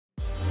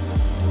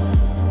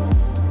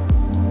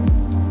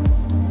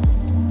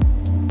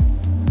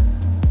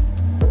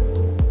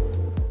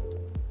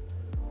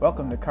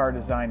Welcome to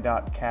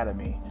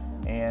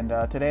CARDESIGN.ACADEMY,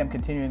 and today I'm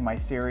continuing my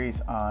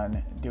series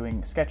on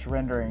doing sketch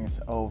renderings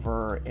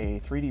over a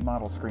 3D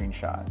model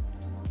screenshot.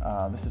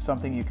 This is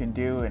something you can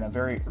do in a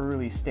very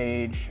early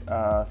stage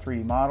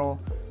 3D model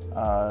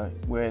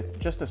with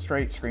just a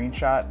straight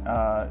screenshot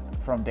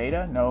from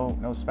data,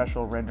 no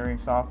special rendering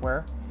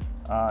software.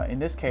 In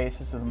this case,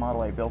 this is a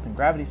model I built in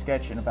Gravity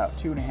Sketch in about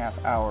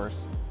 2.5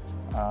 hours.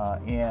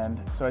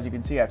 And so as you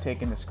can see, I've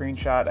taken the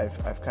screenshot,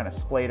 I've kind of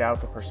splayed out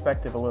the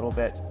perspective a little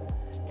bit,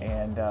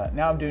 and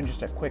now I'm doing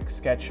just a quick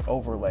sketch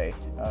overlay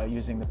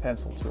using the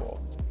pencil tool.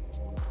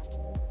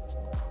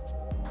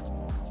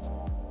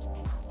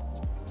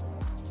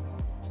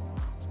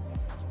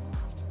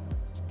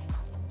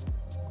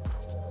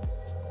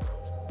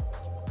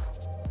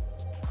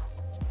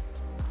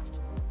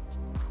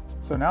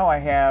 So now I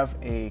have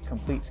a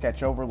complete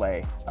sketch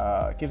overlay.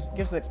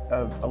 Gives it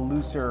a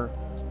looser,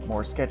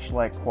 more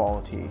sketch-like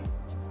quality.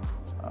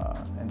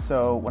 And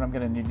so what I'm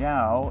going to do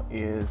now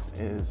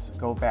is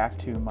go back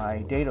to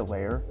my data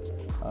layer,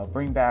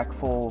 bring back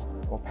full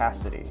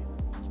opacity.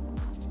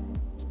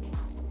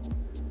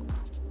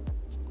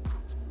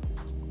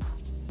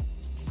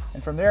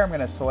 And from there I'm going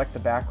to select the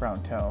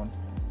background tone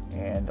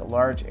and a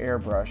large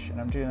airbrush,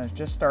 and I'm going to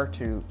just start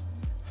to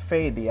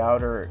fade the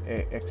outer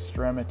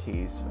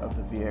extremities of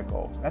the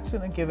vehicle. That's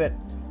going to give it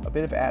a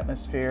bit of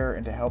atmosphere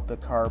and to help the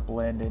car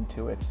blend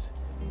into its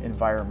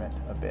environment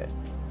a bit.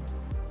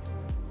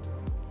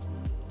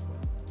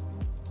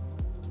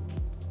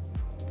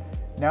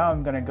 Now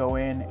I'm going to go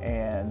in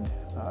and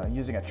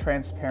using a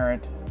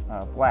transparent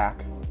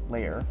black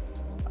layer,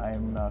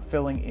 I'm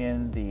filling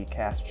in the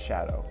cast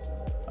shadow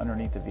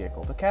underneath the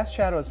vehicle. The cast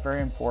shadow is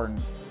very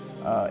important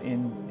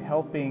in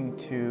helping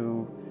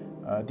to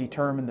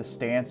determine the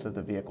stance of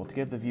the vehicle, to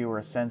give the viewer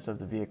a sense of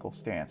the vehicle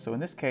stance. So in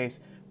this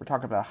case, we're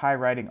talking about a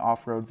high-riding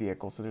off-road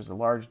vehicle, so there's a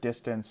large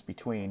distance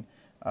between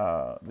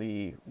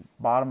the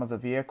bottom of the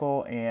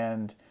vehicle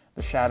and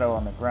the shadow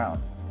on the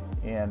ground.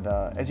 And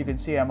as you can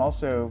see, I'm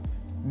also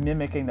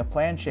mimicking the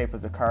plan shape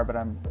of the car, but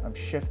I'm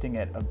shifting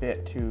it a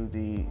bit to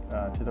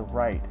the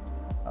right,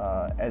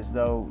 as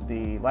though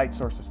the light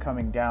source is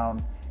coming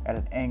down at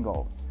an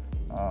angle.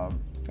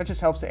 That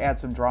just helps to add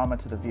some drama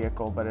to the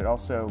vehicle, but it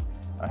also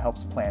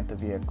helps plant the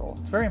vehicle.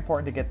 It's very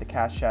important to get the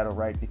cast shadow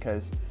right,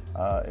 because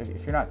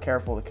if you're not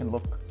careful, it can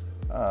look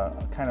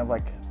kind of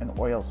like an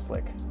oil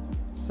slick.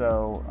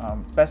 So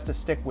it's best to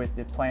stick with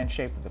the plan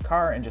shape of the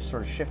car and just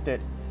sort of shift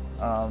it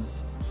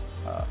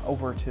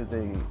over to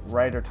the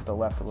right or to the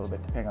left a little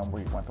bit, depending on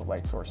where you want the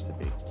light source to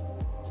be.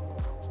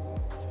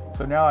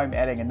 So now I'm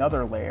adding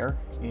another layer,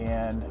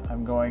 and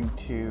I'm going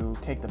to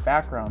take the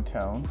background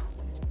tone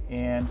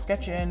and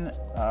sketch in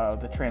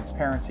the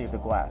transparency of the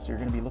glass. So you're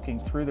going to be looking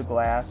through the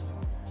glass,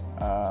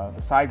 the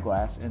side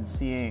glass, and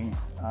seeing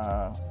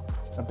a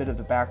bit of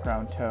the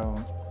background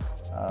tone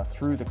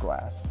through the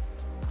glass.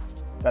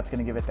 That's going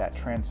to give it that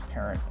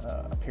transparent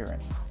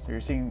appearance. So you're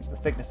seeing the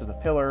thickness of the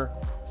pillar,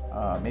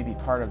 maybe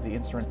part of the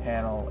instrument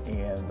panel,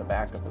 and the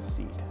back of the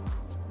seat.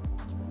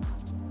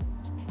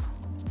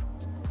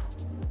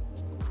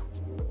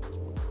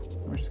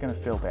 We're just going to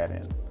fill that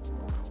in.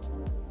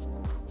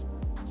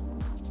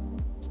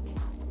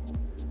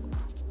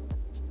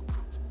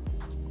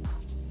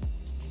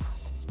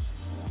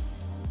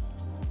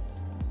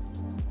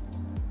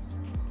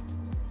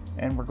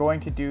 And we're going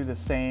to do the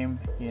same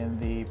in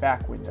the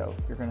back window.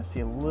 You're going to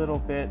see a little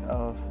bit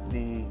of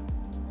the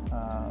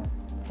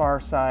far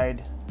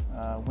side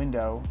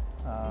window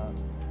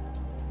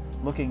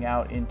looking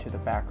out into the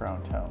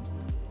background tone.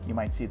 You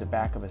might see the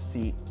back of a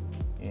seat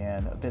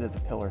and a bit of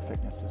the pillar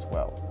thickness as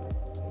well.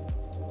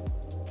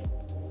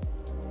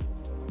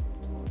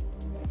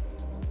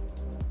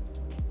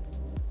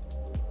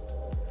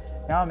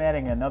 Now I'm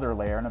adding another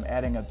layer, and I'm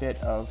adding a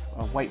bit of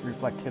white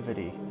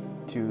reflectivity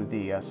to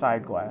the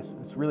side glass.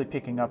 It's really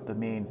picking up the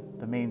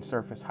main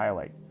surface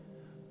highlight.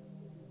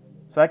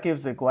 So that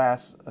gives the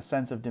glass a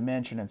sense of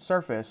dimension and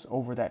surface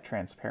over that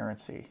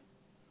transparency.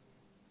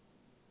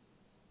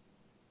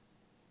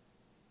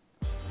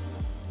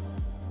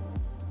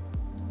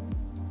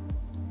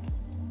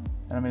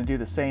 And I'm going to do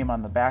the same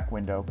on the back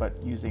window,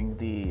 but using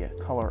the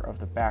color of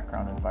the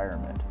background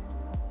environment.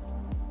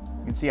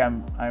 You can see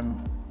I'm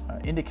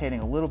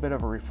indicating a little bit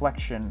of a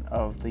reflection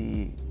of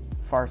the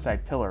far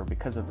side pillar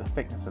because of the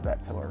thickness of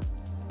that pillar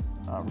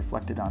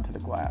reflected onto the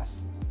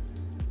glass.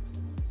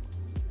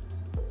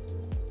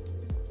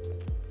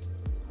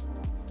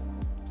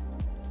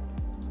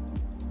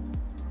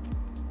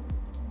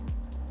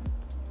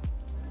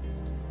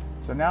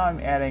 So now I'm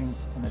adding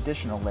an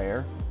additional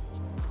layer.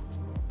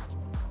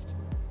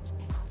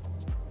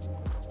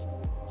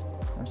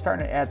 I'm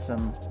starting to add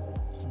some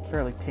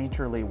fairly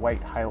painterly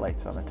white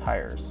highlights on the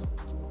tires,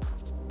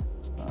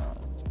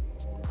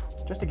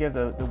 just to give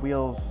the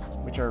wheels,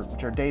 which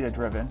are data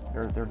driven,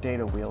 they're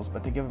data wheels,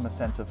 but to give them a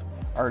sense of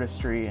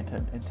artistry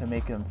and to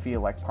make them feel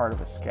like part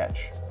of a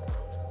sketch.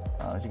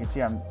 As you can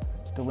see, I'm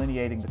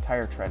delineating the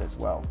tire tread as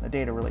well. The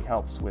data really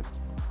helps with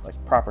like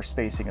proper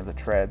spacing of the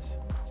treads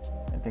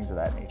and things of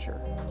that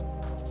nature.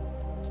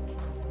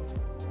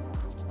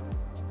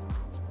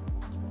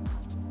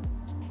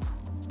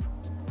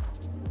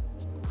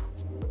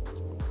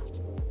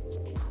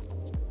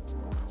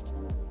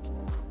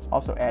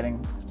 Also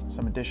adding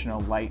some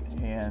additional light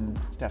and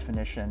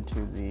definition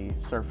to the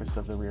surface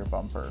of the rear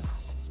bumper.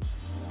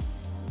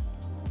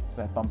 So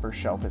that bumper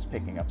shelf is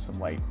picking up some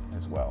light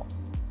as well.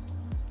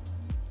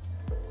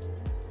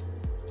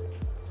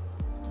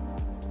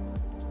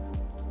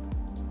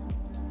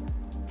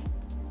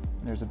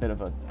 And there's a bit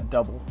of a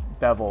double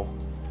bevel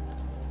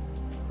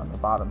on the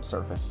bottom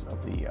surface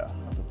of the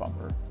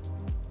bumper.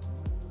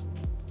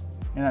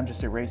 And I'm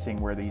just erasing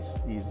where these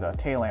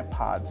tail lamp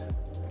pods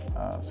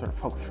sort of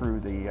poke through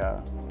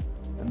the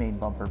main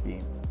bumper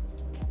beam.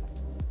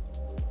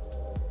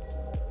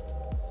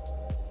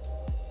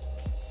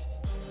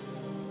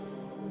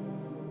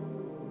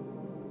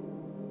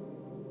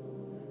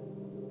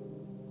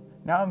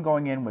 Now I'm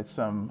going in with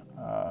some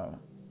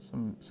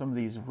of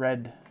these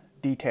red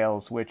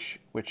details which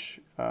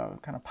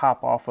kind of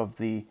pop off of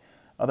the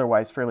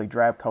otherwise fairly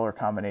drab color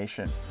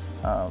combination.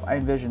 I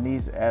envision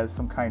these as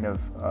some kind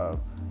of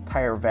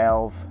tire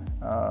valve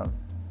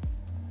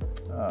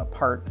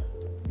part,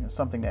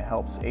 something that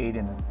helps aid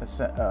in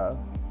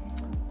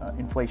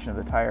inflation of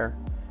the tire.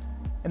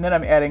 And then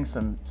I'm adding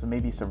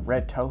maybe some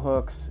red tow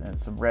hooks and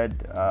some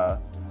red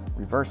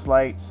reverse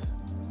lights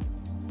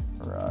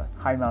or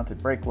high mounted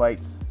brake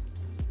lights.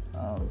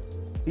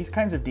 These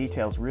kinds of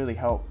details really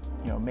help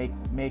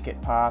make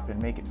it pop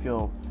and make it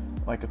feel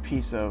like a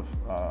piece of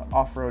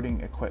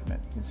off-roading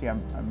equipment. You can see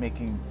I'm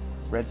making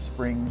red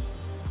springs.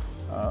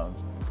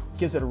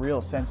 Gives it a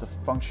real sense of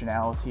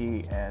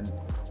functionality and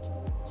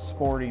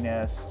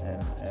sportiness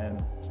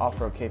and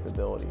off-road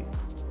capability.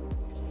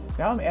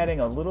 Now I'm adding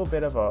a little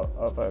bit of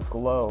a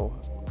glow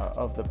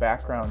of the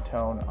background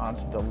tone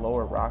onto the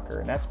lower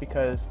rocker, and that's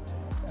because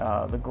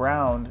the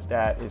ground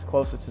that is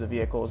closest to the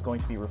vehicle is going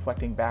to be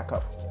reflecting back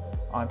up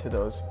onto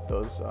those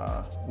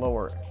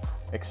lower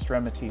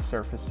extremity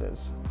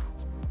surfaces.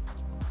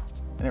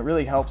 And it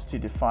really helps to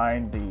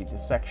define the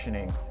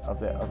sectioning of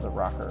the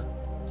rocker.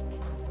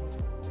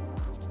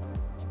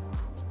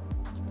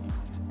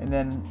 And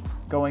then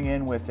going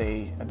in with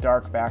a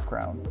dark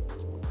background,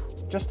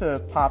 just to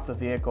pop the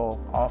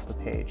vehicle off the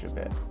page a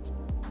bit.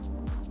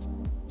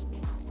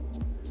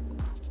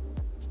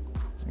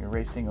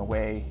 Erasing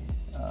away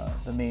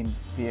the main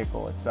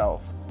vehicle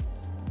itself.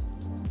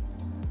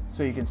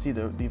 So you can see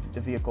the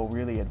vehicle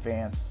really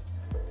advance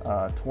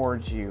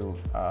towards you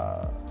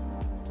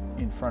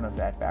in front of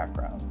that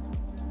background.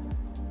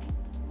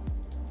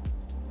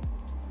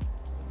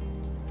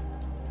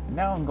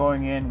 Now I'm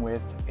going in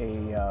with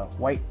a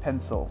white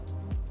pencil,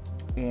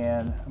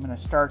 and I'm going to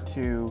start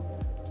to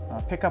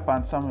pick up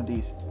on some of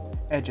these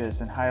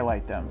edges and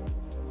highlight them.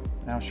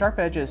 Now sharp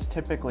edges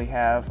typically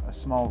have a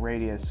small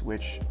radius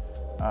which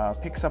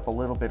picks up a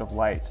little bit of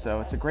light, so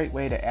it's a great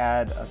way to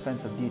add a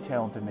sense of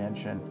detail and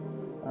dimension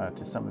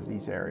to some of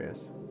these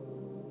areas.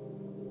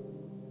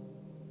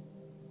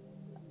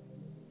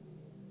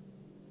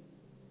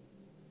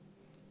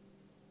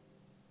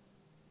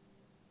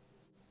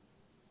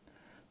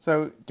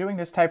 So doing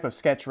this type of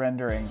sketch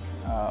rendering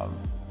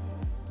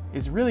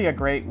is really a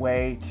great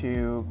way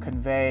to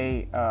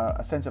convey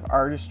a sense of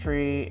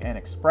artistry and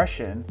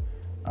expression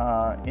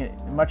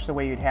in much the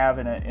way you'd have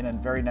in a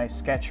very nice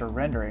sketch or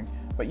rendering,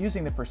 but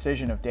using the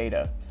precision of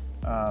data.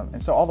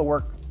 And so all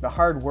the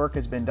hard work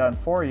has been done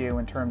for you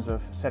in terms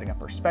of setting up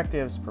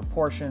perspectives,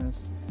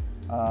 proportions,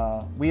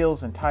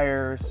 wheels and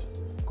tires,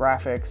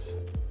 graphics,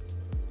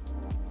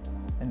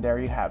 and there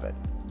you have it.